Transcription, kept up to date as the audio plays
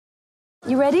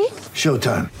You ready?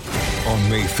 Showtime. On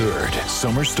May 3rd,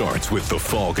 summer starts with The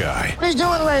Fall Guy. Let's do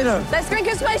it later. Let's drink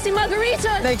a spicy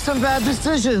margarita. Make some bad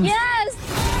decisions. Yes.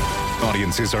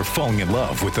 Audiences are falling in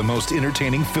love with the most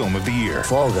entertaining film of the year.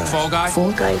 Fall Guy. Fall Guy?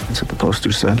 Fall Guy. That's what the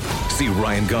poster said. See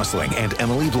Ryan Gosling and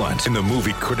Emily Blunt in the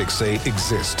movie critics say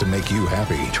exists to make you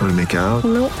happy. Trying to make it out?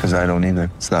 Nope. Because I don't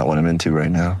either. It's not what I'm into right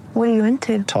now. What are you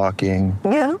into? Talking.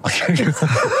 Yeah.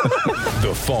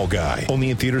 The Fall Guy.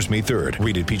 Only in theaters May 3rd.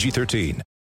 Rated PG-13.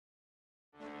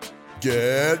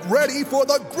 Get ready for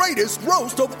the greatest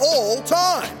roast of all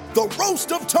time. The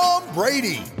Roast of Tom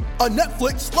Brady. A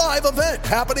Netflix live event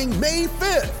happening May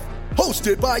 5th.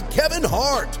 Hosted by Kevin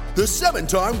Hart. The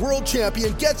 7-time world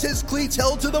champion gets his cleats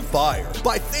held to the fire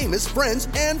by famous friends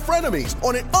and frenemies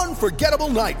on an unforgettable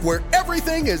night where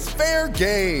everything is fair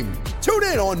game. Tune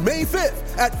in on May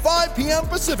 5th at 5 p.m.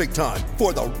 Pacific time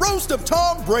for the Roast of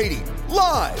Tom Brady.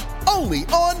 Live only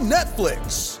on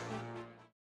Netflix.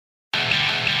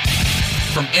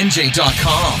 From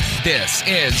NJ.com, this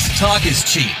is Talk is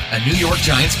Cheap, a New York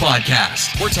Giants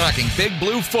podcast. We're talking Big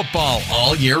Blue football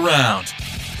all year round.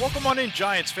 Welcome on in,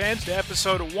 Giants fans, to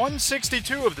episode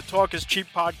 162 of the Talk is Cheap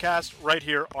podcast right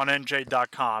here on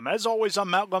NJ.com. As always,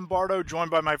 I'm Matt Lombardo, joined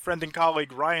by my friend and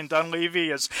colleague Ryan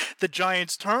Dunleavy, as the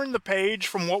Giants turn the page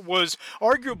from what was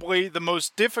arguably the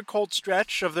most difficult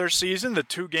stretch of their season, the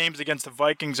 2 games against the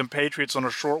Vikings and Patriots on a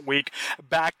short week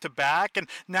back-to-back. And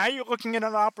now you're looking at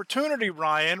an opportunity,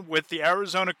 Ryan, with the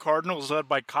Arizona Cardinals led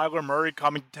by Kyler Murray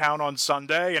coming to town on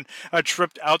Sunday and a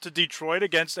trip out to Detroit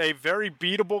against a very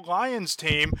beatable Lions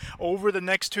team over the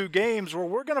next 2 games, where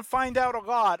we're going to find out a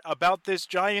lot about this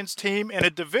Giants team in a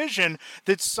division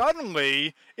that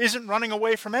suddenly isn't running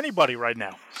away from anybody right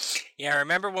now. Yeah,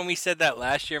 remember when we said that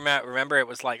last year, Matt? Remember it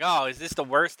was like, oh, is this the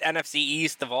worst NFC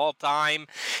East of all time?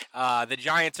 The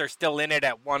Giants are still in it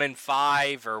at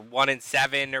 1-5 or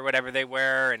 1-7 or whatever they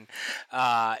were, and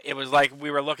it was like we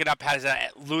were looking up, has a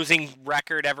losing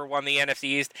record ever won the NFC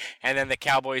East? And then the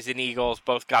Cowboys and Eagles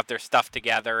both got their stuff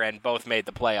together and both made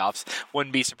the playoffs.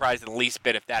 Wouldn't be surprised in the least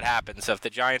bit if that happens. So if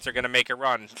the Giants are going to make a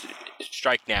run,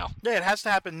 strike now. Yeah, it has to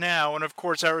happen now, and of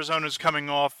course Arizona's coming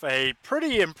off a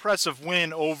pretty impressive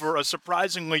win over a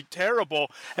surprisingly terrible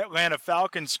Atlanta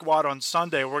Falcons squad on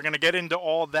Sunday. We're going to get into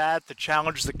all that, the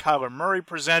challenge that Kyler Murray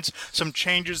presents, some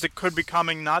changes that could be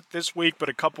coming not this week but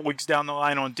a couple weeks down the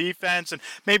line on defense, and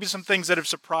maybe some things that have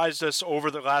surprised us over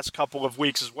the last couple of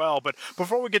weeks as well. But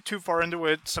before we get too far into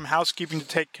it, some housekeeping to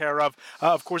take care of.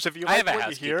 Of course, if you like what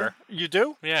you hear, you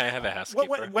do? Yeah, I have a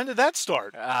housekeeper. When did that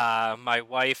start? My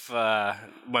wife,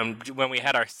 when we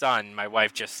had our son, my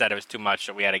wife just said it was too much,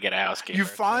 so we had to get a housekeeper. You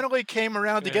finally came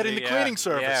around to getting the cleaning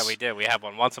service. Yeah, we did. We have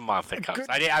one once a month that comes.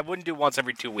 I wouldn't do once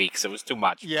every 2 weeks. It was too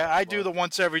much. Yeah, I do the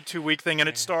once every 2 week thing, and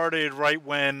it started right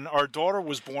when our daughter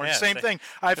was born. Yeah, same thing.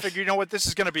 I figured, you know what, this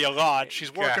is going to be a lot.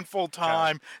 She's working full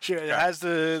time. She has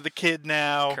the kid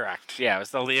now. Correct. Yeah, it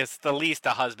was the least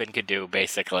a husband could do,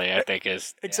 basically, I think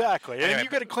is. Exactly. Yeah. And anyway, you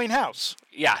got a clean house.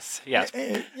 Yes.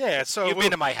 Yeah, so you've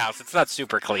been to my house. It's not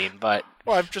super clean, but...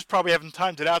 Well, I've just probably haven't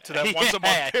timed it out to that once a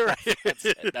month period. That's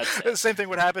it. The same thing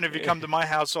would happen if you come to my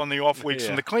house on the off weeks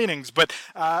from the cleanings. But,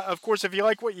 of course, if you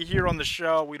like what you hear on the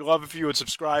show, we'd love if you would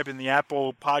subscribe in the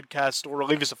Apple Podcast Store or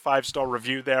leave us a 5-star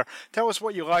review there. Tell us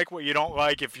what you like, what you don't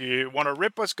like. If you want to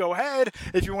rip us, go ahead.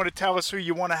 If you want to tell us who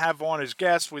you want to have on as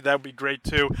guests, that would be great,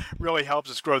 too. Really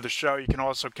helps us grow the show. You can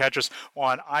also catch us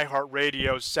on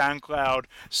iHeartRadio, SoundCloud,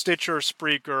 Stitcher,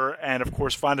 Spreaker, and, of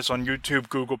course, find us on YouTube,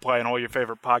 Google Play, and all your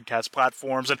favorite podcast platforms.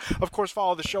 And, of course,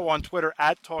 follow the show on Twitter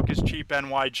at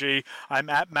TalkIsCheapNYG. I'm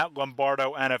at Matt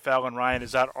Lombardo, NFL, and Ryan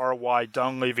is at RY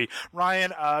Dunleavy.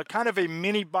 Ryan, kind of a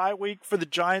mini bye week for the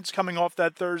Giants coming off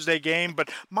that Thursday game, but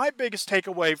my biggest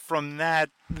takeaway from that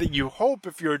you hope,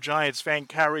 if you're a Giants fan,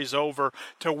 carries over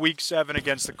to Week 7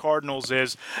 against the Cardinals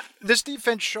is this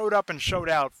defense showed up and showed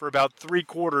out for about 3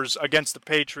 quarters against the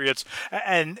Patriots,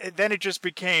 and then it just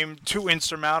became too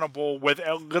insurmountable with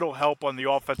a little help on the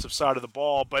offensive side of the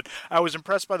ball. But I was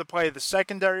impressed by the play of the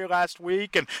secondary last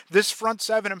week, and this front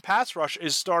 7 and pass rush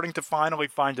is starting to finally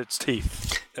find its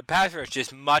teeth. The pass rush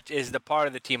is the part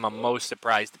of the team I'm most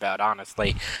surprised about,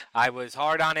 honestly. I was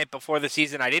hard on it before the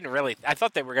season. I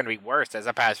thought they were going to be worse as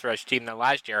a pass rush team than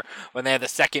last year when they had the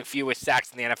second fewest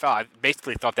sacks in the NFL. I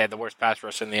basically thought they had the worst pass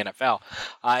rush in the NFL.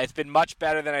 It's been much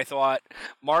better than I thought.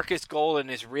 Marcus Golden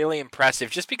is really impressive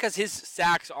just because his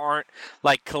sacks aren't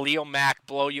like Khalil Mack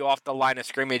blow you off the line of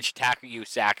scrimmage, tackle you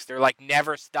sacks. They're like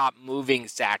never stop moving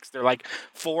sacks. They're like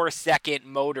 4-second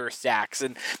motor sacks,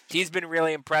 and he's been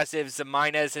really impressive.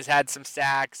 Zaminez has had some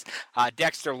sacks.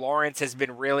 Dexter Lawrence has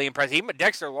been really impressive. Even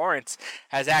Dexter Lawrence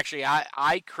has actually,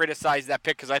 I criticized that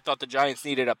pick because I thought the Giants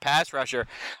needed a pass rusher.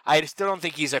 I still don't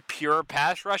think he's a pure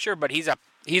pass rusher, but he's a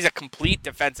complete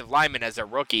defensive lineman as a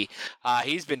rookie.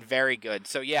 He's been very good.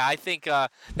 So, yeah, I think the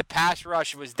pass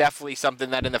rush was definitely something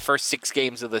that in the first 6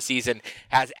 games of the season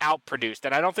has outproduced.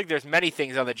 And I don't think there's many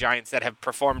things on the Giants that have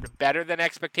performed better than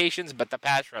expectations, but the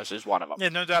pass rush is one of them. Yeah,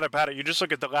 no doubt about it. You just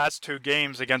look at the last 2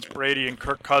 games against Brady and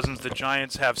Kirk Cousins, the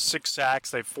Giants have 6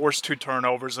 sacks. They've forced 2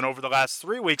 turnovers. And over the last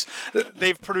 3 weeks,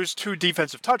 they've produced 2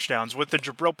 defensive touchdowns with the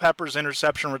Jabril Peppers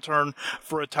interception return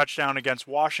for a touchdown against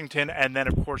Washington. And then,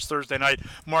 of course, Thursday night,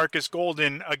 Marcus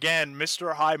Golden, again,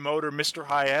 Mr. High Motor, Mr.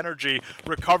 High Energy,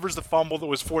 recovers the fumble that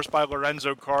was forced by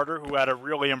Lorenzo Carter, who had a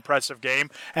really impressive game,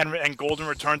 and Golden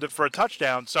returned it for a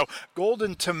touchdown. So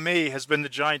Golden, to me, has been the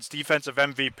Giants' defensive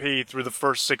MVP through the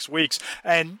first 6 weeks.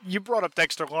 And you brought up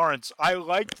Dexter Lawrence. I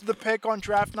liked the pick on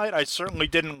draft night. I certainly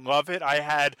didn't love it. I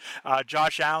had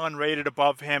Josh Allen rated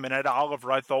above him, and Ed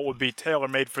Oliver I thought would be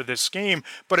tailor-made for this scheme.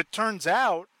 But it turns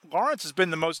out Lawrence has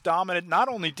been the most dominant, not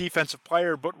only defensive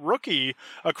player, but rookie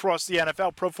across the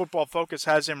NFL. Pro Football Focus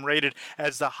has him rated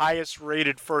as the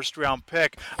highest-rated first-round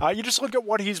pick. You just look at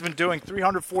what he's been doing,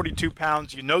 342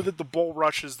 pounds. You know that the bull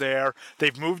rush is there.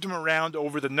 They've moved him around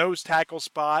over the nose tackle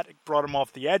spot, brought him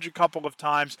off the edge a couple of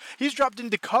times. He's dropped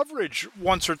into coverage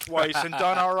once or twice and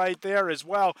done all right there as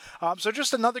well. So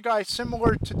just another guy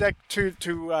similar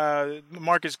to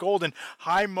Marcus Golden,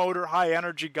 high motor, high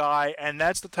energy guy, and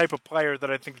that's the type of player that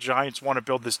I think the Giants want to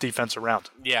build this defense around.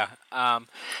 Yeah.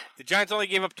 The Giants only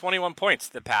gave up 21 points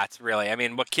to the Pats, really. I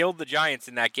mean, what killed the Giants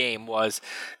in that game was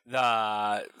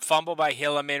the fumble by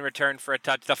Hilliman returned for a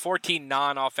touch, the 14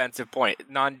 non-offensive points.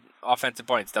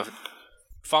 The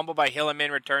fumble by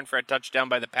Hilliman returned for a touchdown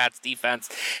by the Pats defense,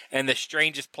 and the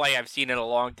strangest play I've seen in a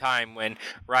long time when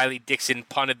Riley Dixon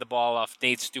punted the ball off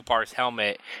Nate Stupar's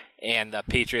helmet, and the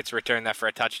Patriots returned that for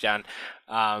a touchdown.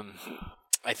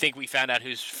 I think we found out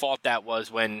whose fault that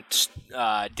was when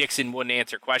Dixon wouldn't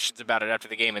answer questions about it after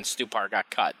the game, and Stupar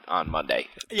got cut on Monday.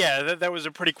 Yeah, that was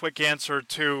a pretty quick answer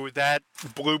to that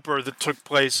blooper that took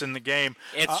place in the game.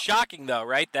 It's shocking, though,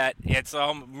 right? That it's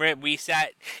we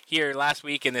sat here last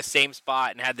week in the same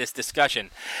spot and had this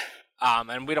discussion,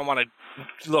 and we don't want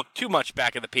to look too much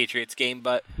back at the Patriots game,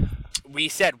 but we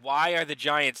said, why are the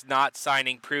Giants not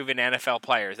signing proven NFL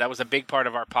players? That was a big part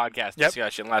of our podcast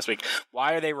discussion last week.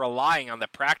 Why are they relying on the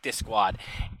practice squad?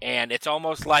 And it's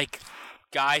almost like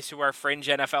guys who are fringe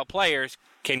NFL players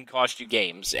can cost you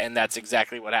games, and that's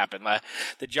exactly what happened.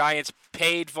 The Giants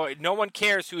paid for it. No one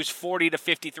cares who's 40 to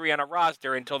 53 on a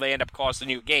roster until they end up costing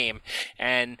you a game.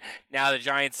 And now the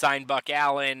Giants signed Buck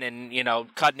Allen and,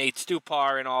 cut Nate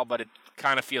Stupar and all, but it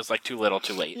kind of feels like too little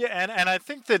too late. Yeah, and I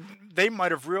think that they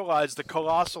might have realized the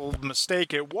colossal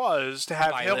mistake it was to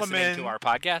have Hilliman listening to our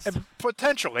podcast,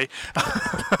 potentially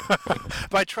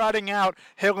by trotting out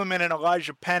Hilliman and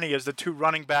Elijah Penny as the 2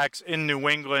 running backs in New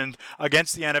England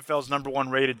against the NFL's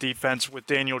 #1 rated defense with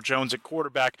Daniel Jones at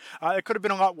quarterback. It could have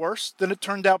been a lot worse than it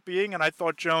turned out being, and I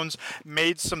thought Jones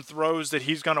made some throws that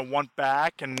he's going to want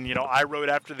back. And I wrote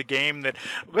after the game that,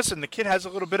 listen, the kid has a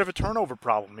little bit of a turnover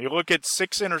problem. You look at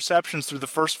 6 interceptions through the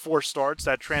first 4 starts.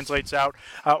 That translates out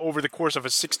over the course of a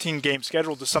 16-game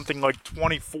schedule to something like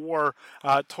 24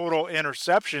 total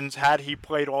interceptions had he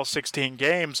played all 16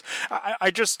 games.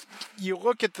 You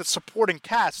look at the supporting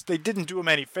cast, they didn't do him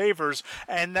any favors,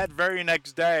 and that very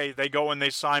next day they go and they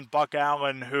sign Buck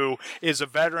Allen, who is a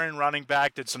veteran running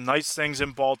back, did some nice things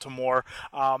in Baltimore.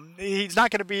 He's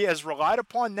not going to be as relied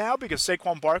upon now because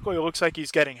Saquon Barkley looks like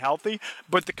he's getting healthy,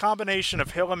 but the combination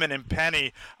of Hilliman and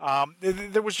Penny,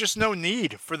 there was just no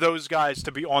need for those guys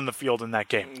to be on the field in that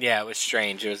game. Yeah, it was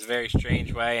strange. It was a very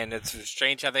strange way, and it's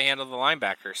strange how they handled the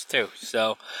linebackers, too.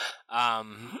 So,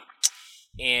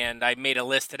 and I made a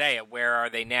list today of where are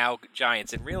they now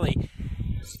Giants, and really,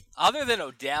 other than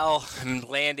Odell and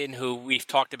Landon, who we've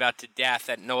talked about to death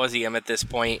at nauseum at this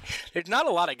point, there's not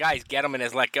a lot of guys Gettleman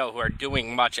has let go who are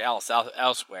doing much else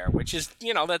elsewhere, which is,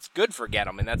 that's good for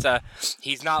Gettleman.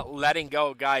 He's not letting go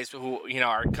of guys who,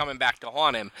 are coming back to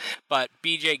haunt him. But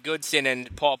B.J. Goodson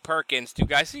and Paul Perkins, 2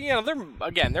 guys,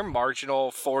 they're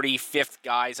marginal 45th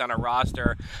guys on a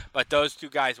roster, but those 2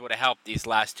 guys would have helped these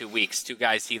last 2 weeks. 2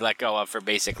 guys he let go of for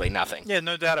basically nothing. Yeah,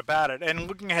 no doubt about it. And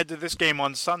looking ahead to this game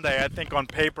on Sunday, I think on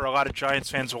paper, a lot of Giants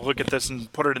fans will look at this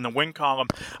and put it in the win column.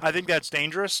 I think that's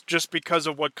dangerous just because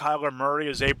of what Kyler Murray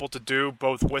is able to do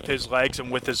both with his legs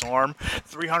and with his arm.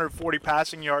 340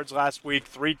 passing yards last week,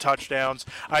 3 touchdowns.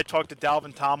 I talked to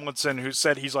Dalvin Tomlinson, who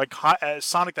said he's like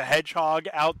Sonic the Hedgehog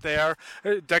out there.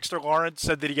 Dexter Lawrence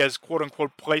said that he has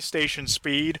quote-unquote PlayStation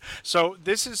speed. So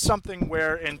this is something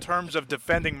where in terms of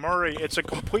defending Murray, it's a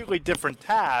completely different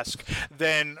task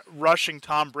than rushing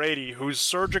Tom Brady, who's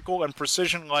surgical and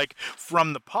precision-like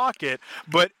from the pocket.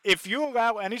 But if you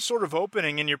allow any sort of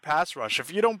opening in your pass rush,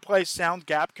 if you don't play sound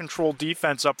gap control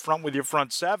defense up front with your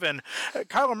front seven,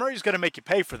 Kyler Murray's going to make you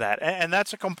pay for that. And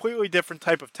that's a completely different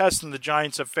type of test than the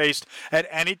Giants have faced at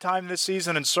any time this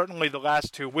season, and certainly the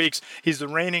last 2 weeks. He's the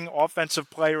reigning offensive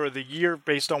player of the year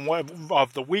based on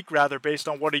based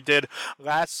on what he did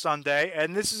last Sunday.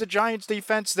 And this is a Giants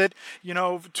defense that,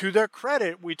 to their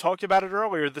credit, we talked about it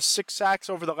earlier, the 6 sacks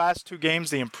over the last 2 games,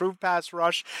 the improved pass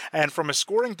rush, and from a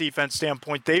scoring defense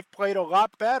standpoint, they've played a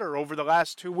lot better over the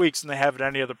last 2 weeks than they have at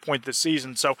any other point this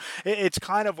season. So it's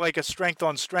kind of like a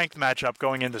strength-on-strength matchup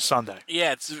going into Sunday.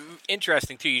 Yeah, it's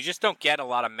interesting, too. You just don't get a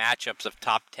lot of matchups of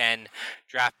top 10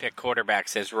 draft pick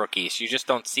quarterbacks as rookies. You just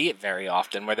don't see it very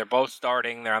often, where they're both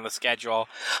starting, they're on the schedule.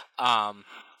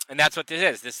 And that's what this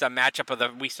is. This is a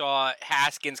matchup we saw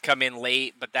Haskins come in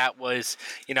late, but that was,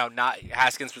 not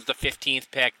Haskins was the 15th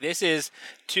pick. This is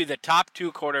to the top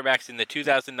 2 quarterbacks in the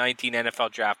 2019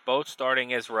 NFL draft, both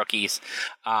starting as rookies.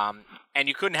 And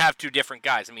you couldn't have 2 different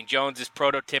guys. I mean, Jones is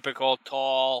prototypical,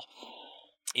 tall,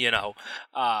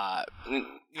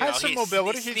 has some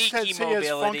mobility. He has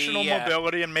functional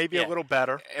mobility and maybe a little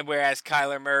better. And whereas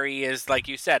Kyler Murray is, like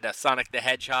you said, a Sonic the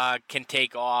Hedgehog, can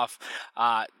take off,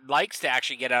 likes to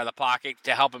actually get out of the pocket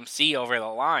to help him see over the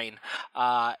line,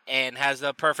 and has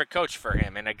a perfect coach for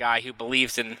him and a guy who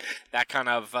believes in that kind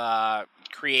of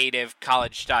creative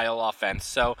college-style offense.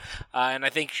 So, and I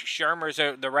think Shermer's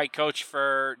the right coach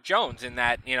for Jones in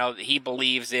that, he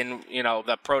believes in,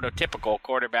 the prototypical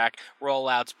quarterback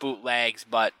rollouts, bootlegs,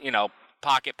 but,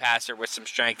 pocket passer with some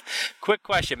strength. Quick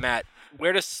question, Matt.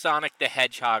 Where does Sonic the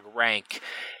Hedgehog rank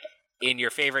in your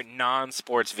favorite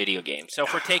non-sports video games? So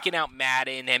if we're taking out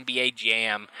Madden, NBA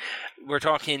Jam, we're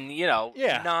talking,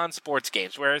 non-sports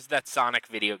games. Where is that Sonic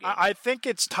video game? I think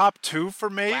it's top 2 for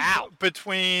me. Wow.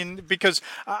 Because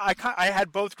I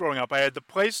had both growing up. I had the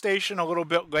PlayStation a little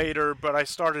bit later, but I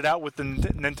started out with the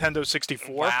Nintendo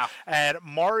 64. Wow. And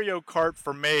Mario Kart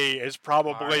for me is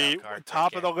probably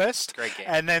top of the list. Great game.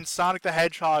 And then Sonic the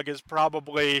Hedgehog is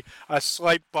probably a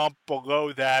slight bump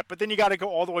below that. But then you got to go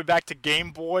all the way back to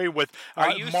Game Boy with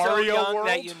Are you Mario so young World.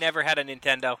 that you never had a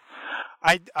Nintendo?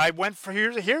 I went for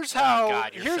here's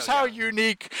how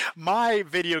unique my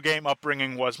video game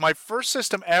upbringing was. My first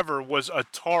system ever was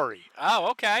Atari. Oh,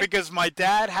 okay. Because my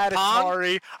dad had Pong?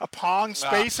 Atari, a Pong,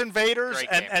 Space Invaders,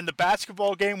 and the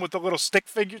basketball game with the little stick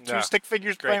figure, 2 stick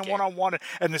figures playing one-on-one,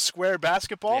 and the square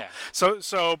basketball. Yeah.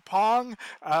 So Pong,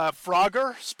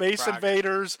 Frogger, Space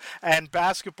Invaders, and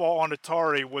basketball on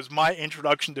Atari was my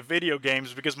introduction to video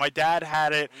games because my dad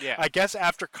had it. Yeah. I guess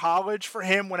after college for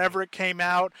him, whenever it came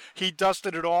out, he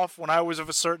dusted it off when I was of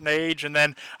a certain age, and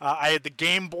then I had the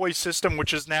Game Boy system,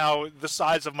 which is now the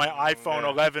size of my iPhone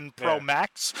 11 Pro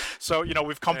Max. So,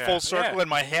 we've come full circle in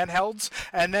my handhelds.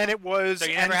 And then it was... So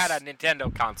you never had a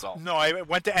Nintendo console? No, I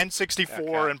went to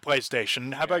N64 and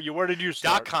PlayStation. How about you? Where did you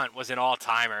start? Duck Hunt was an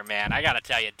all-timer, man. I got to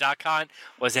tell you, Duck Hunt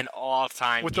was an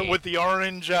all-time game. With the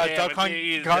orange Duck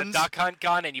Hunt guns? The Duck Hunt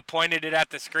gun, and you pointed it at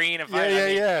the screen.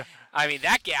 I mean,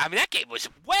 that game was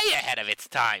way ahead of its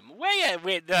time.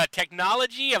 With the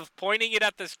technology of pointing it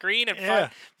at the screen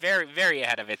and very, very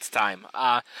ahead of its time.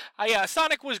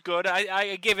 Sonic was good.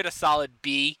 I give it a solid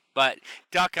B. But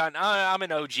Duck Hunt, I'm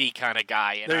an OG kind of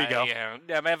guy. And there you go.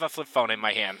 I have a flip phone in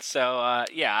my hand. So,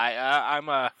 I'm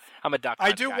a Duck Hunt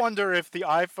I do wonder if the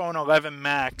iPhone 11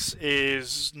 Max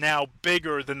is now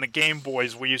bigger than the Game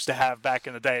Boys we used to have back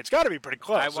in the day. It's got to be pretty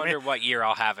close. I wonder what year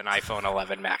I'll have an iPhone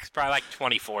 11 Max. Probably like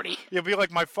 2040. You'll be like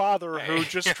my father, who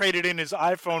just traded in his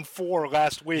iPhone 4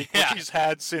 last week, which he's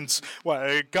had since,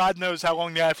 God knows how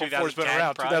long the iPhone 4 has been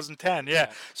around. Probably. 2010,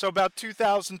 So about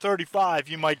 2035,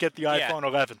 you might get the iPhone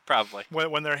 11. Probably.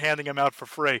 When they're handing them out for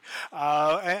free.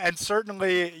 And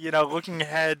certainly, looking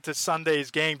ahead to Sunday's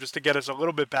game, just to get us a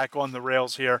little bit back on the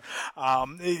rails here,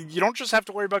 you don't just have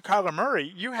to worry about Kyler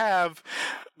Murray. You have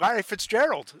Larry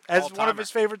Fitzgerald as All-timer. one of his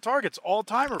favorite targets,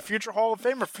 all-timer, future Hall of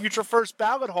Famer, future first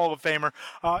ballot Hall of Famer.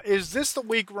 Is this the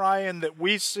week, Ryan, that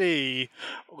we see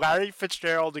Larry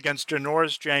Fitzgerald against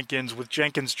Janoris Jenkins, with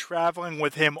Jenkins traveling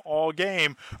with him all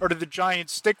game, or do the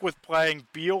Giants stick with playing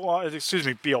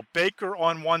Baker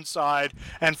on one side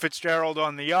and Fitzgerald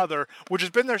on the other, which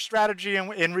has been their strategy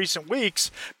in recent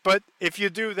weeks? But if you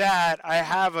do that, I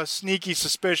have a sneaky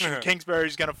suspicion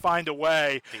Kingsbury's going to find a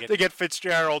way to get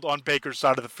Fitzgerald on Baker's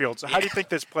side of the field. So how do you think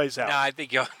this plays out? No, I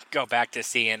think you'll go back to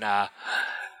seeing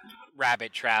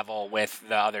Rabbit travel with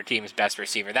the other team's best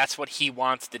receiver. That's what he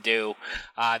wants to do.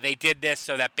 They did this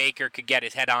so that Baker could get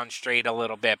his head on straight a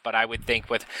little bit, but I would think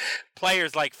with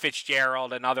players like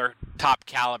Fitzgerald and other top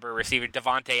caliber receiver,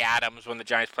 Devontae Adams when the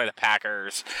Giants play the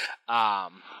Packers,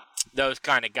 those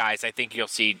kind of guys, I think you'll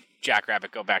see Jack Rabbit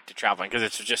go back to traveling because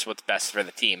it's just what's best for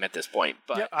the team at this point.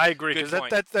 But yeah, I agree, because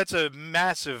that's a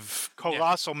massive,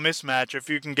 colossal mismatch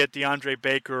if you can get DeAndre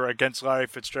Baker against Larry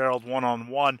Fitzgerald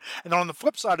one-on-one. And then on the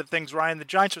flip side of things, Ryan, the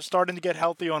Giants are starting to get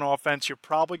healthy on offense. You're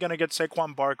probably going to get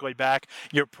Saquon Barkley back.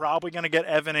 You're probably going to get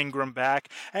Evan Ingram back.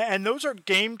 And those are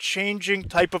game-changing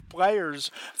type of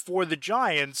players for the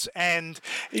Giants. And,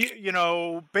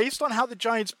 based on how the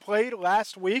Giants played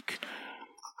last week,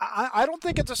 I don't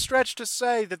think it's a stretch to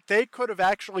say that they could have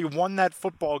actually won that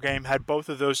football game had both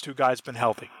of those two guys been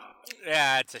healthy.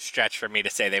 Yeah, it's a stretch for me to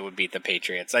say they would beat the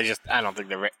Patriots. I don't think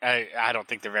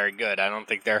they're very good. I don't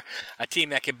think they're a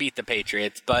team that can beat the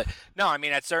Patriots. But no, I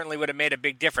mean, that certainly would have made a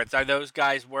big difference. Are those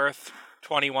guys worth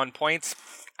 21 points?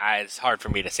 It's hard for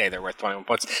me to say they're worth 21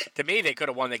 points. To me, they could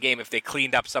have won the game if they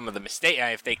cleaned up some of the mistakes,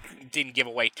 if they didn't give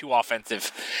away two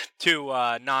non-offensive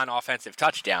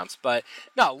touchdowns. But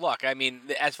no, look, I mean,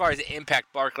 as far as the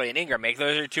impact Barkley and Ingram make,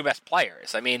 those are your two best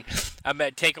players. I mean,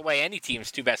 take away any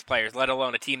team's two best players, let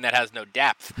alone a team that has no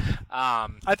depth.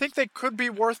 I think they could be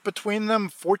worth between them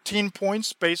 14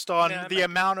 points based on the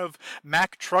amount of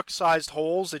Mack truck-sized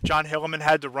holes that John Hilliman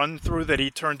had to run through that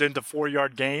he turned into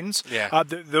 4-yard gains. Yeah.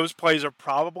 Those plays are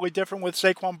probably different with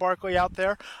Saquon Barkley out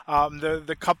there.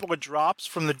 The couple of drops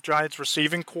from the Giants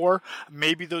receiving core,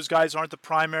 maybe those guys aren't the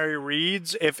primary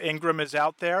reads if Ingram is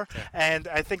out there. Yeah. And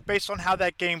I think based on how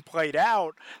that game played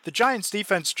out, the Giants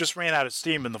defense just ran out of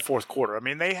steam in the fourth quarter. I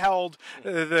mean, they held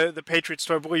the Patriots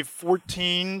to, I believe,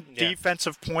 14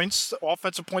 offensive points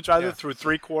through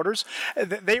three quarters.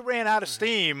 They ran out of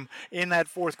steam in that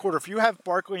fourth quarter. If you have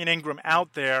Barkley and Ingram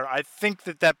out there, I think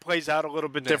that plays out a little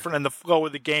bit different, and the flow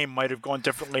of the game might have gone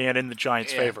differently and in the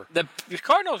Giants' favor. The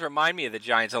Cardinals remind me of the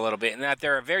Giants a little bit in that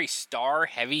they're a very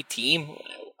star-heavy team.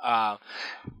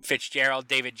 Fitzgerald,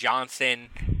 David Johnson,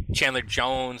 Chandler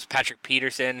Jones, Patrick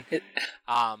Peterson.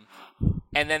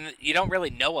 And then you don't really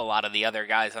know a lot of the other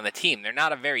guys on the team. They're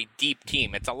not a very deep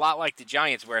team. It's a lot like the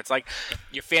Giants, where it's like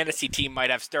your fantasy team might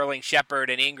have Sterling Shepard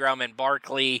and Ingram and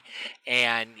Barkley,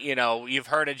 and you've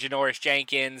heard of Janoris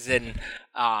Jenkins and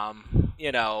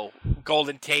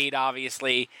Golden Tate,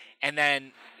 obviously. And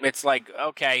then it's like,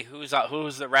 okay, who's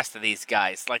the rest of these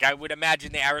guys? Like, I would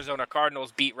imagine the Arizona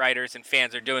Cardinals beat writers and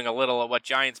fans are doing a little of what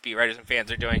Giants beat writers and fans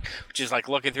are doing, which is like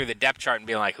looking through the depth chart and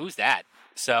being like, who's that?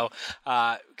 So,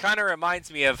 kind of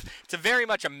reminds me of, it's a very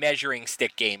much a measuring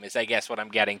stick game is I guess what I'm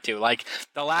getting to. Like,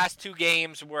 the last two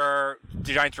games the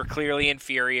Giants were clearly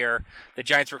inferior. The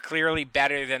Giants were clearly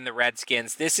better than the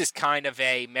Redskins. This is kind of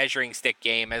a measuring stick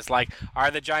game as like,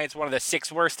 are the Giants one of the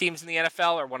 6 worst teams in the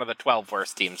NFL or one of the 12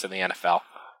 worst teams in the NFL?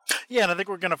 Yeah, and I think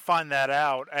we're going to find that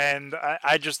out. And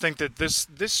I just think that this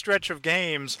stretch of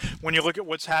games, when you look at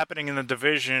what's happening in the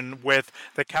division with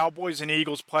the Cowboys and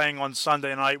Eagles playing on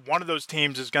Sunday night, one of those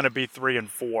teams is going to be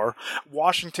 3-4.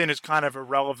 Washington is kind of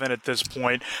irrelevant at this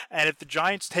point. And if the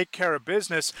Giants take care of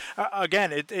business,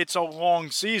 again, it's a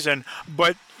long season,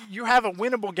 but you have a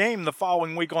winnable game the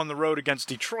following week on the road against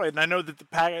Detroit. And I know that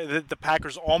the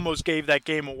Packers almost gave that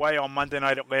game away on Monday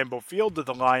night at Lambeau Field to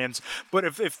the Lions. But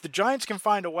if the Giants can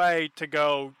find a way to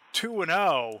go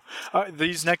 2-0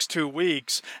 these next 2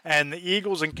 weeks, and the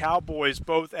Eagles and Cowboys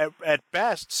both at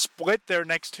best split their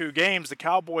next 2 games. The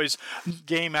Cowboys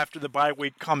game after the bye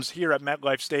week comes here at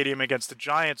MetLife Stadium against the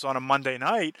Giants on a Monday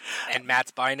night, and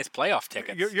Matt's buying his playoff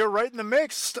tickets. You're right in the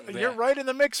mix. Yeah. You're right in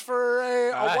the mix for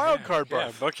a wild card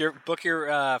berth. Book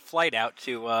your flight out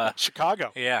to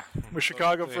Chicago. Yeah, with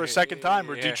Chicago for a second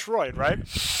time, or Detroit, right?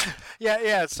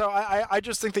 Yeah. So I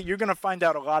just think that you're going to find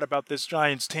out a lot about this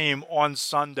Giants team on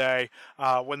Sunday. Monday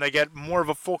when they get more of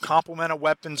a full complement of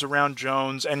weapons around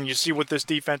Jones, and you see what this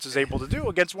defense is able to do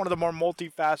against one of the more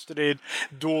multifaceted,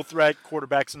 dual-threat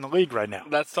quarterbacks in the league right now.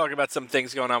 Let's talk about some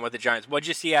things going on with the Giants. What did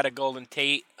you see out of Golden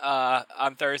Tate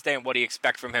on Thursday, and what do you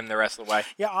expect from him the rest of the way?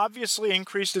 Yeah, obviously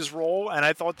increased his role, and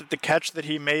I thought that the catch that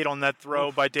he made on that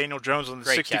throw by Daniel Jones on the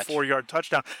 64-yard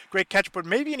touchdown, great catch, but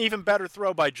maybe an even better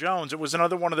throw by Jones. It was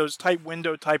another one of those tight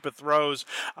window type of throws,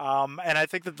 and I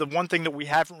think that the one thing that we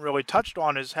haven't really touched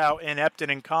on is how inept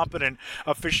and incompetent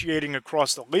officiating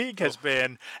across the league has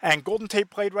been, and Golden Tate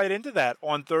played right into that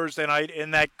on Thursday night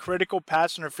in that critical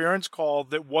pass interference call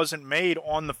that wasn't made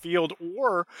on the field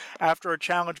or after a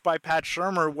challenge by Pat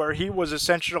Shurmur where he was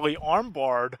essentially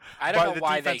armbarred by the defensive back. I don't know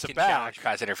why they can challenge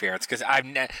pass interference because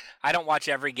I don't watch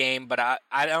every game, but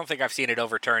I don't think I've seen it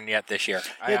overturned yet this year.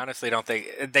 I honestly don't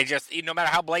think they just, no matter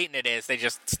how blatant it is, they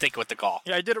just stick with the call.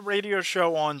 Yeah, I did a radio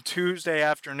show on Tuesday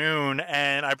afternoon,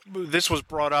 and this was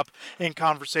brought up in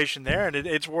conversation there, and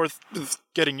it's worth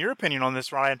getting your opinion on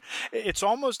this, Ryan. It's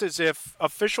almost as if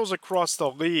officials across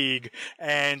the league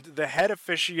and the head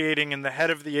officiating and the head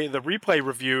of the replay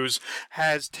reviews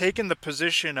has taken the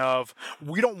position of,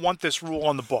 we don't want this rule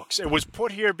on the books. It was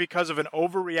put here because of an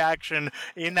overreaction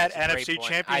in that NFC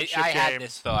Championship game. I had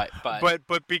this thought,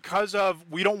 but because of,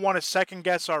 we don't want to second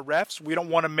guess our refs, we don't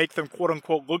want to make them quote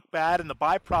unquote look bad, and the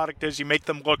byproduct is you make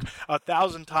them look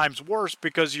 1,000 times worse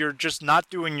because you're just not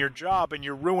doing your job and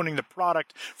you're ruining the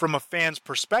product from a fan's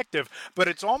perspective. But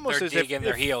it's almost they're as digging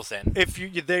their heels in. If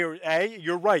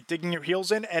you're right, digging your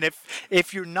heels in, and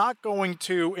if you're not going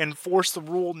to enforce the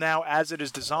rule now as it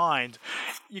is designed,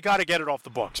 you got to get it off the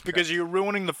books because you're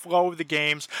ruining the flow of the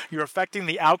games. You're affecting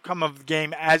the outcome of the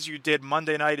game as you did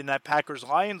Monday night in that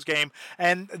Packers-Lions game,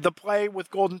 and the play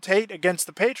with Golden Tate against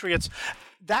the Patriots.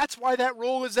 That's why that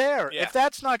rule is there. Yeah. If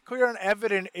that's not clear and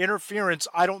evident interference,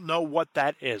 I don't know what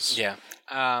that is. Yeah.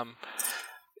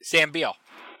 Sam Beal.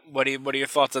 What are your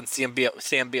thoughts on Sam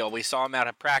Beal? We saw him out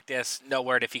of practice. No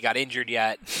word if he got injured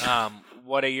yet.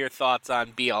 What are your thoughts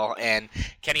on Beal, and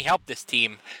can he help this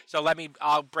team? So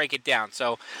I'll break it down.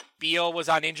 So Beal was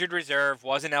on injured reserve,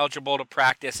 wasn't eligible to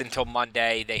practice until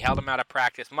Monday. They held him out of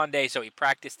practice Monday, so he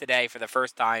practiced today for the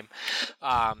first time.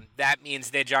 That means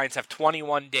the Giants have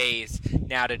 21 days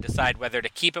now to decide whether to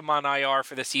keep him on IR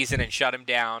for the season and shut him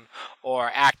down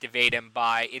or activate him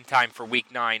in time for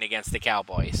Week 9 against the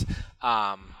Cowboys.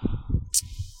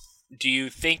 Do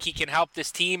you think he can help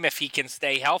this team if he can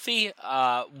stay healthy?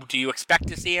 Do you expect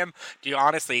to see him? Do you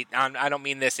honestly? I don't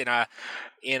mean this in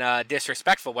a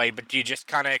disrespectful way, but do you just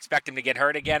kind of expect him to get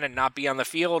hurt again and not be on the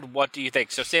field? What do you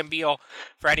think? So Sam Beal,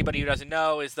 for anybody who doesn't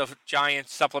know, is the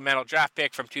Giants' supplemental draft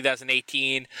pick from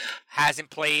 2018.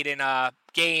 Hasn't played in a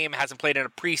game, hasn't played in a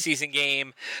preseason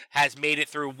game, has made it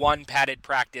through one padded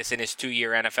practice in his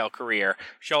 2-year NFL career.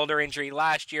 Shoulder injury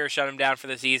last year shut him down for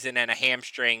the season, and a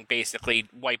hamstring basically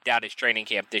wiped out his training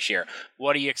camp this year.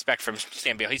 What do you expect from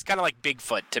Sam Beal? He's kind of like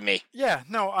Bigfoot to me. Yeah,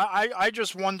 no, I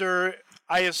just wonder,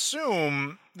 I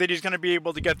assume that he's going to be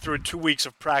able to get through 2 weeks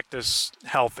of practice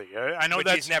healthy. I know which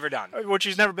that's he's never done. Which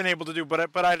he's never been able to do, but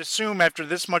I'd assume after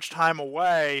this much time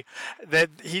away that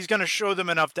he's going to show them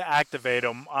enough to activate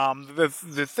him.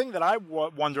 The thing that I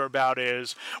wonder about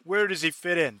is, where does he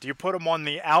fit in? Do you put him on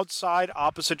the outside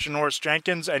opposite Janoris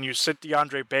Jenkins and you sit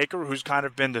DeAndre Baker, who's kind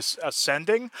of been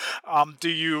ascending? Do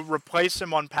you replace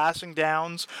him on passing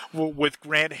downs with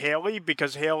Grant Haley,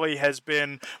 because Haley has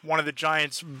been one of the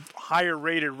Giants' higher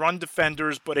rated run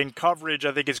defenders, but in coverage,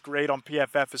 I think his grade on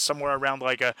PFF is somewhere around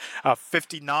like a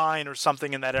 59 or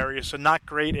something in that area, so not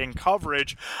great in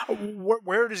coverage.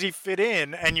 Where does he fit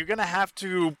in? And you're going to have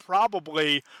to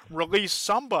probably release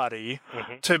somebody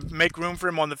to make room for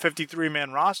him on the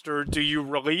 53-man roster. Do you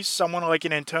release someone like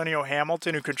an Antonio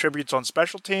Hamilton who contributes on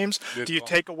special teams? Do you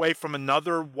take away from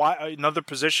another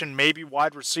position, maybe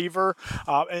wide receiver?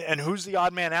 And who's the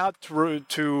odd man out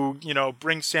to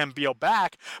bring Sam Beal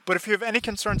back? But if you have any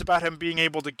concerns about him being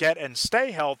able to get and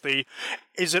stay healthy,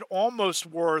 is it almost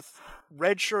worth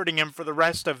redshirting him for the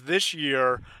rest of this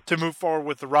year to move forward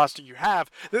with the roster you have?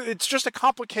 It's just a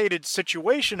complicated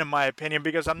situation, in my opinion,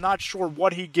 because I'm not sure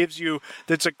what he gives you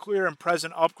that's a clear and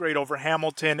present upgrade over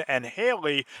Hamilton and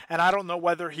Haley, and I don't know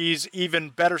whether he's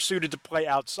even better suited to play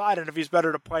outside, and if he's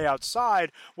better to play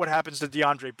outside, what happens to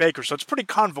DeAndre Baker? So it's pretty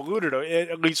convoluted,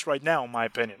 at least right now, in my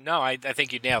opinion. No, I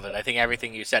think you nailed it. I think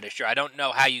everything you said is true. I don't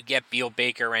know how you get Beal,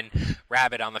 Baker, and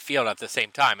Rabbit on the field at the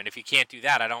same time, and if you can't do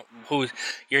that,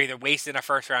 you're either wasting wasting a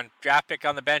first-round draft pick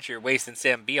on the bench, or you're wasting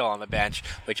Sam Beal on the bench,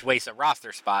 which wastes a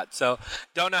roster spot. So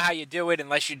don't know how you do it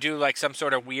unless you do like some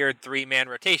sort of weird 3-man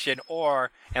rotation, or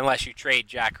unless you trade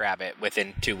Jackrabbit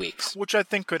within 2 weeks. Which I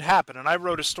think could happen. And I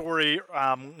wrote a story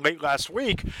late last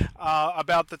week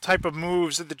about the type of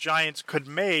moves that the Giants could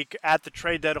make at the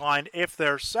trade deadline if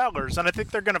they're sellers. And I think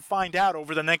they're going to find out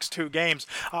over the next 2 games.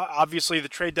 Obviously, the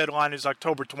trade deadline is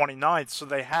October 29th, so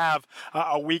they have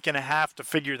a week and a half to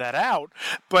figure that out.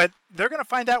 But they're going to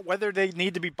find out whether they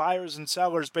need to be buyers and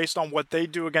sellers based on what they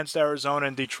do against Arizona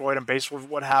and Detroit and based on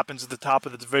what happens at the top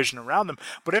of the division around them.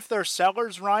 But if they're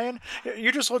sellers, Ryan,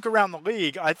 you just look around the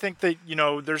league. I think that,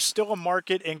 there's still a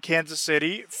market in Kansas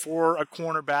City for a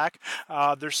cornerback.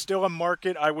 There's still a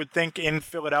market, I would think, in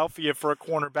Philadelphia for a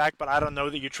cornerback, but I don't know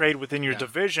that you trade within your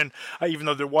division, even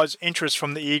though there was interest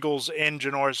from the Eagles in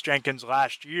Janoris Jenkins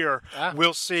last year.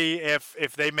 We'll see if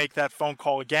they make that phone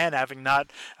call again, having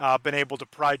not been able to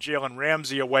pry Jalen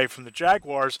Ramsey away from the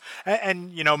Jaguars.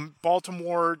 And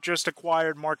Baltimore just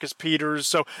acquired Marcus Peters.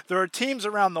 So there are teams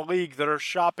around the league that are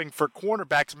shopping for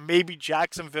cornerbacks. Maybe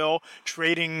Jacksonville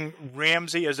trading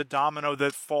Ramsey as a domino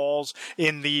that falls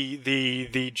in the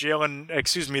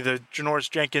Janoris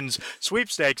Jenkins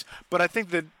sweepstakes. But I think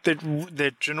that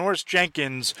Janoris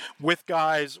Jenkins with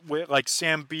guys like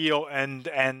Sam Beal and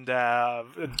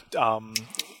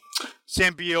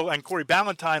Corey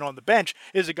Ballantyne on the bench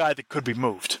is a guy that could be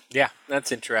moved. Yeah,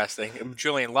 that's interesting.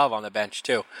 Julian Love on the bench,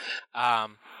 too.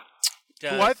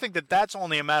 Well, I think that's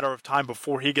only a matter of time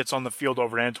before he gets on the field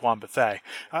over Antoine Bethea.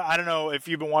 I don't know if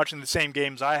you've been watching the same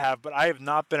games I have, but I have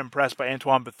not been impressed by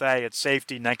Antoine Bethea at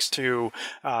safety next to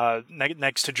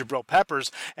Jabril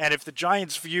Peppers. And if the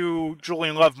Giants view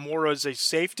Julian Love more as a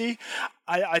safety,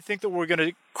 I think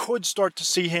that could start to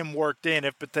see him worked in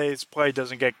if Bethea's play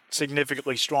doesn't get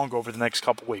significantly stronger over the next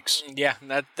couple weeks. Yeah,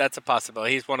 that's a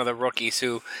possibility. He's one of the rookies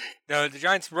who, the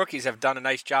Giants rookies have done a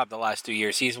nice job the last 2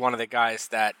 years. He's one of the guys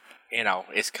that,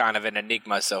 is kind of an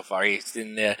enigma so far. He's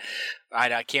in the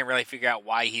I can't really figure out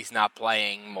why he's not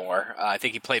playing more. I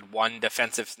think he played one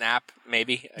defensive snap,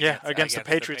 maybe. Against the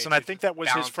Patriots, and I think that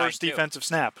was his first defensive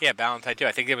snap. Yeah, Ballantyne too.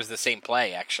 I think it was the same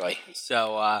play, actually.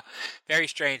 So, very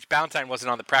strange. Ballantyne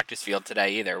wasn't on the practice field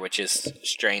today either, which is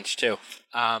strange too.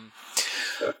 I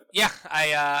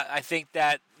think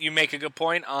that you make a good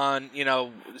point on,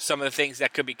 some of the things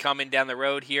that could be coming down the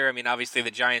road here. I mean, obviously the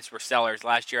Giants were sellers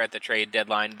last year at the trade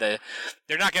deadline. They're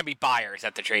not going to be buyers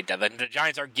at the trade deadline. The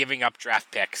Giants are giving up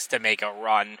draft picks to make a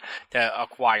run to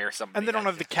acquire somebody. And they don't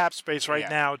have the cap space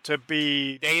now to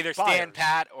be They either buyers. stand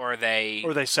pat or they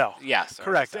sell. Yes.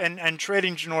 Correct. And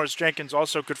trading Janoris Jenkins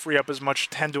also could free up as much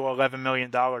 $10 to $11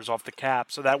 million off the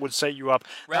cap. So that would set you up.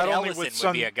 Red Ellison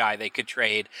would be a guy they could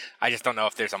trade. I just don't know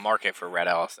if there's a market for Red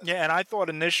Ellison. Yeah, and I thought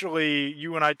initially,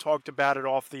 you and I talked about it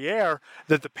off the air,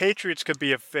 that the Patriots could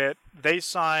be a fit. They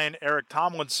signed Eric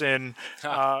Tomlinson,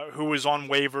 who was on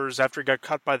waivers after he got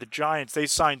cut by the Giants. They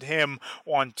signed him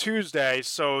on Tuesday,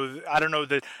 so I don't know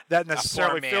that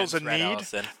necessarily fills a need,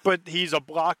 but he's a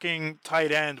blocking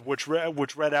tight end, which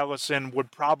Red Ellison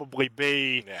would probably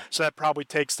be, so that probably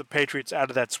takes the Patriots out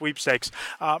of that sweepstakes.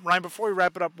 Ryan, before we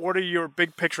wrap it up, what are your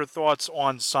big picture thoughts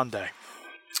on Sunday?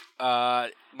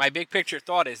 My big picture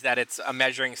thought is that it's a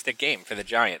measuring stick game for the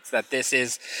Giants. That this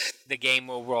is the game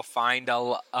where we'll find a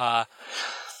lot of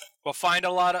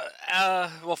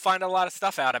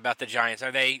stuff out about the Giants.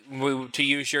 Are they, to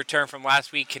use your term from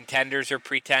last week, contenders or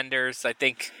pretenders? I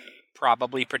think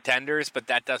probably pretenders, but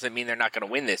that doesn't mean they're not going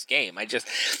to win this game. I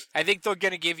think they're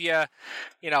going to give you,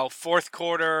 fourth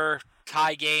quarter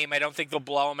tie game. I don't think they'll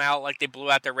blow them out like they blew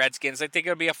out the Redskins. I think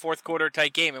it'll be a fourth quarter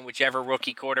tight game, and whichever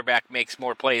rookie quarterback makes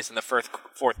more plays in the fourth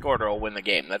quarter will win the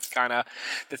game. That's kind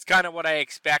of what I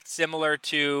expect. Similar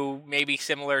to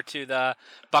the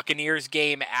Buccaneers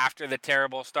game after the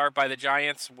terrible start by the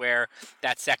Giants, where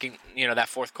that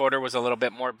fourth quarter was a little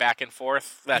bit more back and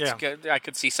forth. That's good. I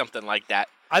could see something like that.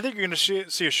 I think you're going to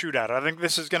see a shootout. I think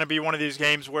this is going to be one of these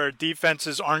games where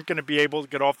defenses aren't going to be able to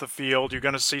get off the field. You're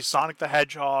going to see Sonic the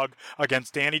Hedgehog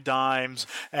against Danny Dimes,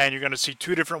 and you're going to see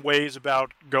two different ways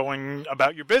about going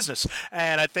about your business.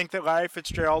 And I think that Larry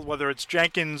Fitzgerald, whether it's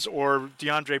Jenkins or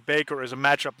DeAndre Baker, is a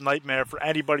matchup nightmare for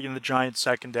anybody in the Giants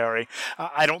secondary.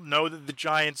 I don't know that the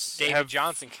Giants David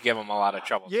Johnson could give them a lot of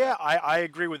trouble. Yeah, I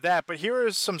agree with that. But here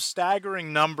are some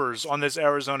staggering numbers on this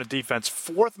Arizona defense.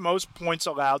 Fourth most points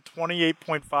allowed,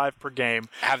 28.5 per game.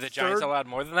 Have the Giants allowed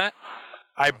more than that?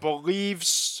 I believe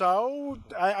so.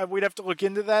 We'd have to look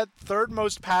into that. Third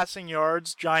most passing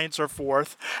yards, Giants are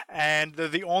fourth, and they're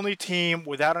the only team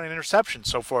without an interception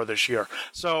so far this year.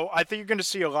 So I think you're going to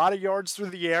see a lot of yards through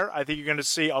the air. I think you're going to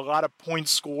see a lot of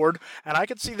points scored, and I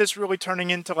could see this really turning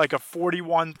into like a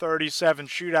 41-37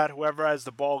 shootout. Whoever has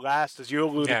the ball last, as you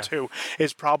alluded to,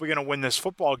 is probably going to win this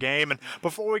football game. And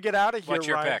before we get out of here, what's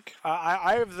your Ryan, pick?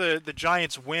 I have the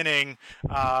Giants winning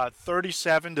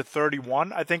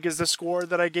 37-31, I think is the score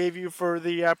that I gave you for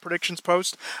the predictions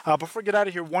post. Before we get out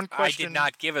of here, one question. I did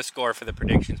not give a score for the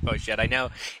predictions post yet. I know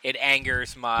it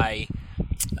angers my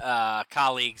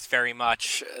colleagues very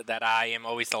much that I am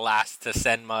always the last to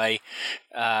send my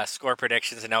score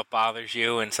predictions, and it bothers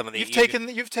you and some of the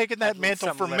you've taken that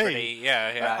mantle from liberty. me.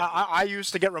 Yeah. I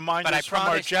used to get reminders from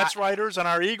our Jets writers and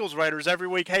our Eagles writers every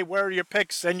week. Hey, where are your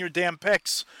picks? Send your damn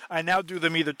picks. I now do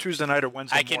them either Tuesday night or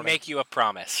Wednesday morning. I can make you a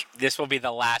promise. This will be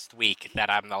the last week that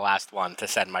I'm the last one to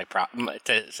send my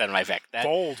pick.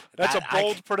 Bold. That's a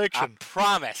bold prediction.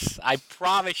 I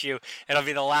promise you, it'll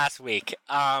be the last week.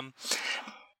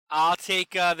 I'll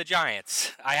take the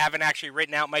Giants. I haven't actually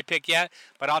written out my pick yet,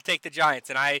 but I'll take the Giants,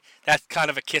 and that's kind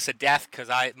of a kiss of death because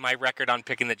my record on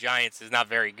picking the Giants is not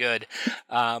very good.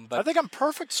 But I think I'm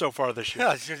perfect so far this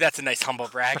year. That's a nice humble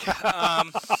brag.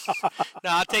 No,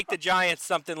 I'll take the Giants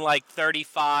something like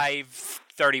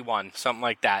 35-31, something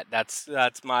like that. That's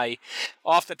my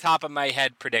off the top of my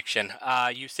head prediction.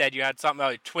 You said you had something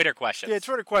about Twitter questions. Yeah,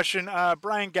 Twitter question.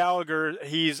 Brian Gallagher,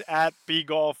 he's at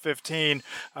BGall15,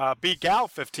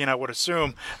 BGal15, I would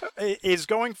assume. Is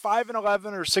going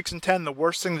 5-11 or 6-10 the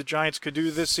worst thing the Giants could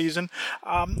do this season?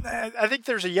 I think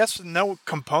there's a yes and no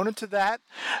component to that.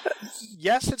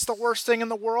 Yes, it's the worst thing in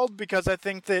the world because I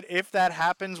think that if that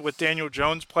happens with Daniel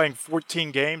Jones playing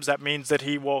 14 games, that means that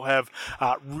he will have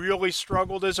really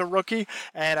struggled as a rookie,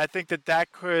 and I think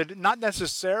that could not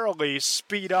necessarily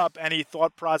speed up any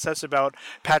thought process about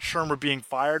Pat Shurmur being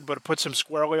fired, but it puts him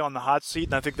squarely on the hot seat,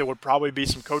 and I think there would probably be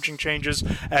some coaching changes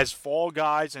as fall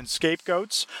guys and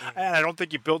scapegoats, and I don't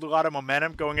think you build a lot of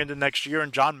momentum going into next year,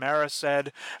 and John Mara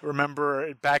said,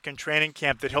 remember back in training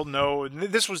camp, that he'll know,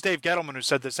 this was Dave Gettleman who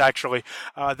said this actually,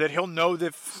 that he'll know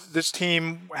that this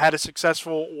team had a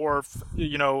successful or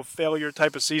failure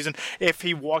type of season if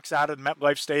he walks out of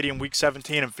MetLife Stadium week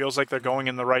 17 and feels like they're going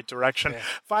in the right direction.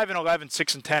 5-11,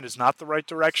 6-10 is not the right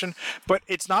direction, but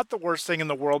it's not the worst thing in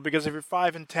the world because if you're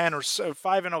 5-10 or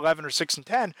 5-11 or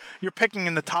 6-10, you're picking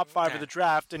in the top 5 of the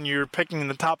draft and you're picking in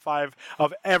the top 5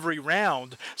 of every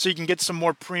round, so you can get some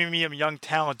more premium young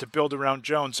talent to build around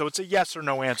Jones. So it's a yes or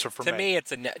no answer for me. To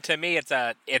me,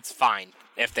 it's fine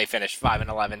if they finish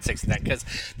 5-11, 6-10, because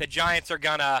the Giants are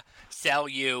gonna sell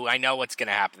you. I know what's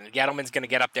gonna happen. Gettleman's gonna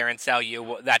get up there and sell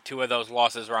you that 2 of those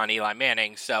losses were on Eli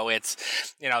Manning. So it's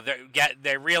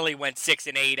they really went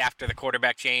 6-8 after the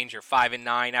quarterback change, or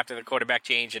 5-9 after the quarterback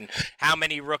change. And how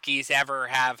many rookies ever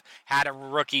have had a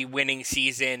rookie winning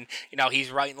season?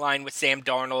 He's right in line with Sam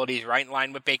Darnold. He's right in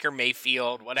line with Baker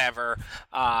Mayfield. Whatever.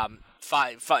 A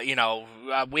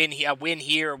win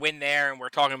here, a win there, and we're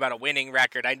talking about a winning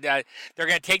record. They're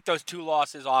going to take those 2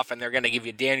 losses off, and they're going to give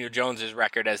you Daniel Jones's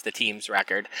record as the team's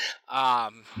record.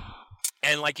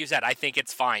 And like you said, I think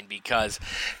it's fine because,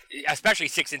 especially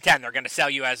 6-10, they're going to sell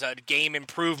you as a game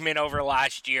improvement over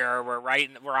last year.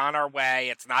 We're on our way.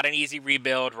 It's not an easy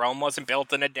rebuild. Rome wasn't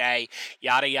built in a day.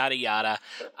 Yada yada yada.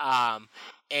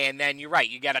 And then you're right.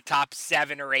 You got a top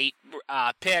 7 or 8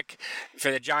 pick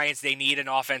for the Giants. They need an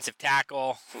offensive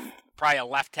tackle. Probably a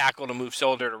left tackle to move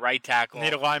shoulder to right tackle.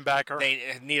 Need a linebacker. They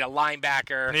need a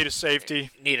linebacker. Need a safety.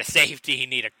 Need a safety.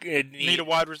 Need a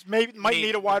wide receiver. Might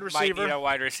need a wide receiver. Might need a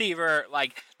wide receiver.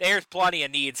 Like, there's plenty of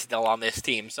needs still on this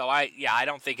team. So I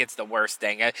don't think it's the worst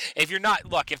thing. If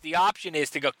the option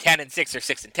is to go 10-6 or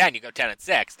 6-10, you go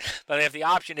 10-6. But if the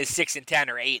option is 6-10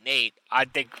 or 8-8, I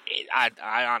think I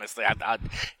honestly,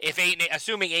 if 8-8,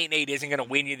 assuming 8-8 isn't going to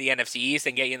win you the NFC East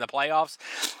and get you in the playoffs,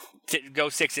 to go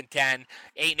 6-10.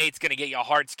 8-8's going to get you a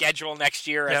hard schedule next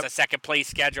year as a second place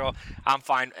schedule. I'm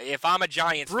fine. If I'm a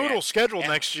Giants brutal schedule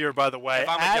next year, by the way. If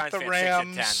I'm at the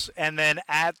Rams and then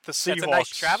at the Seahawks. That's a nice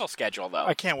travel schedule, though.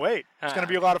 I can't wait. It's going to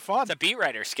be a lot of fun. It's a beat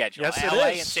writer schedule. Yes, LA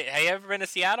it is. Have you ever been to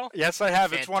Seattle? Yes, I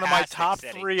have. Fantastic. It's one of my top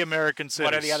 3 American cities.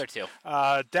 What are the other 2?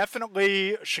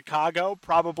 Definitely Chicago,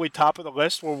 probably top of the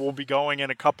list, where we'll be going in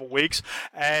a couple weeks,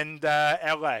 and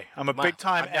LA. I'm a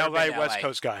big-time LA West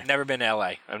Coast guy. Never been to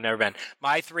LA. I've never been.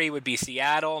 My 3 would be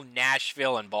Seattle,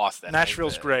 Nashville, and Boston.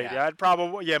 Nashville's great.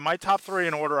 Yeah, my top 3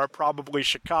 in order are probably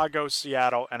Chicago,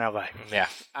 Seattle, and LA. Yeah.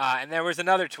 And there was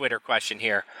another Twitter question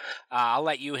here. I'll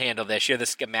let you handle this. You're the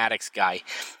schematics guy.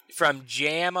 From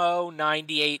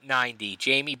Jamo9890,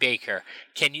 Jamie Baker,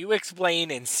 can you explain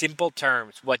in simple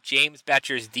terms what James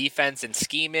Betcher's defense and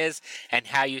scheme is and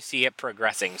how you see it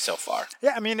progressing so far?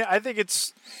 Yeah, I mean, I think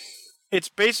it's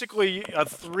basically a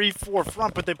 3-4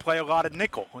 front, but they play a lot of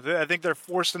nickel. I think they're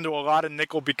forced into a lot of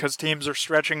nickel because teams are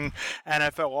stretching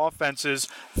NFL offenses,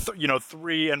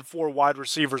 3 and 4 wide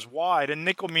receivers wide. And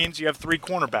nickel means you have 3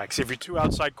 cornerbacks. You have your 2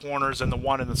 outside corners and the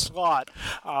 1 in the slot.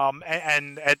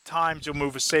 And at times you'll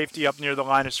move a safety up near the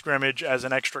line of scrimmage as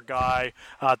an extra guy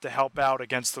to help out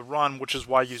against the run, which is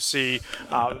why you see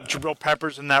Jabril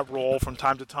Peppers in that role from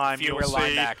time to time. Fewer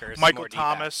linebackers, Michael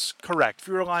Thomas, correct.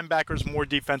 Fewer linebackers, more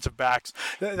defensive backs.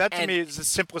 That to me is the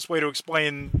simplest way to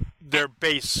explain their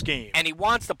base scheme. And he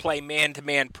wants to play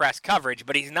man-to-man press coverage,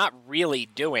 but he's not really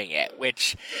doing it,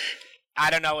 which I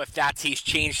don't know if he's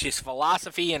changed his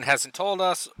philosophy and hasn't told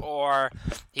us, or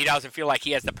he doesn't feel like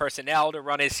he has the personnel to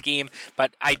run his scheme.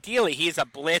 But ideally, he's a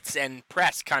blitz and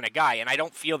press kind of guy, and I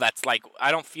don't feel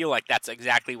like that's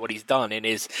exactly what he's done in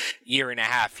his year and a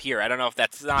half here. I don't know if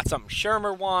that's not something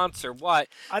Shermer wants or what.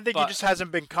 I think he just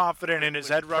hasn't been confident in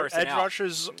his edge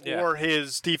rushes or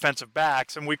his defensive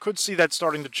backs, and we could see that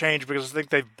starting to change because I think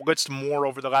they've blitzed more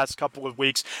over the last couple of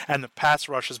weeks, and the pass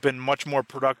rush has been much more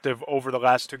productive over the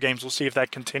last 2 games. We'll see if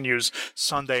that continues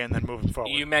Sunday and then moving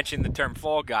forward. You mentioned the term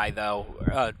fall guy,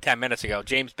 though, 10 minutes ago.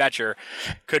 James Betcher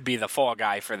could be the fall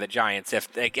guy for the Giants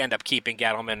if they end up keeping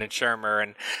Gettleman and Shermer.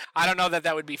 And I don't know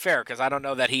that would be fair because I don't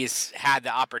know that he's had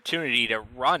the opportunity to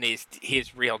run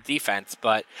his real defense.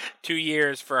 But 2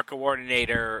 years for a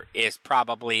coordinator is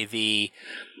probably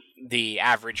the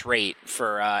average rate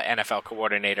for NFL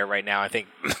coordinator right now. I think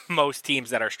most teams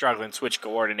that are struggling switch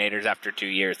coordinators after 2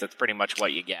 years. That's pretty much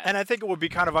what you get. And I think it would be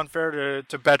kind of unfair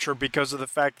to Betcher because of the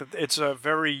fact that it's a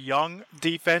very young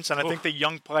defense, and I think the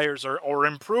young players are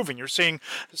improving. You're seeing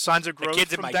signs of growth. The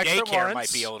kids from in my Dexter daycare Lawrence.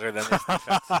 might be older than this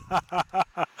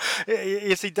defense.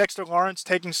 You see Dexter Lawrence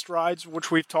taking strides, which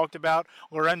we've talked about.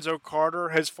 Lorenzo Carter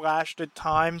has flashed at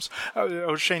times.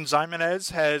 O'Shane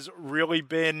Ximenez has really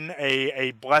been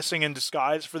a blessing in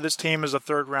disguise for this team as a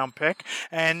 3rd-round pick,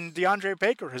 and DeAndre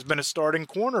Baker has been a starting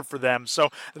corner for them. So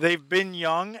they've been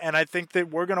young, and I think that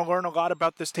we're going to learn a lot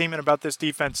about this team and about this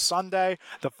defense Sunday,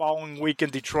 the following week in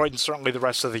Detroit, and certainly the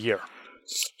rest of the year.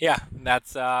 Yeah,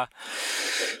 that's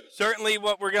certainly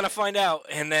what we're going to find out.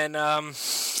 And then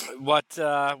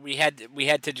we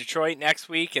head to Detroit next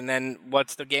week, and then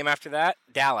what's the game after that?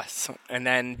 Dallas, and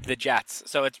then the Jets.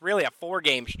 So it's really a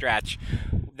 4-game stretch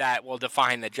that will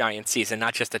define the Giants season,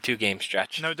 not just a 2-game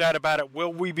stretch. No doubt about it.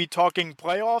 Will we be talking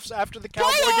playoffs after the Cowboy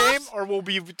game, or will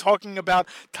we be talking about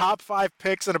top 5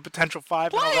 picks and a potential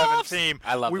 5-11 team?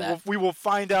 I love that. We will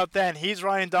find out then. He's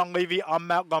Ryan Dunleavy. I'm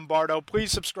Matt Lombardo.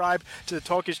 Please subscribe to the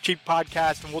Talk is Cheap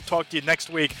podcast, and we'll talk to you next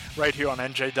week right here on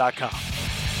NJ.com.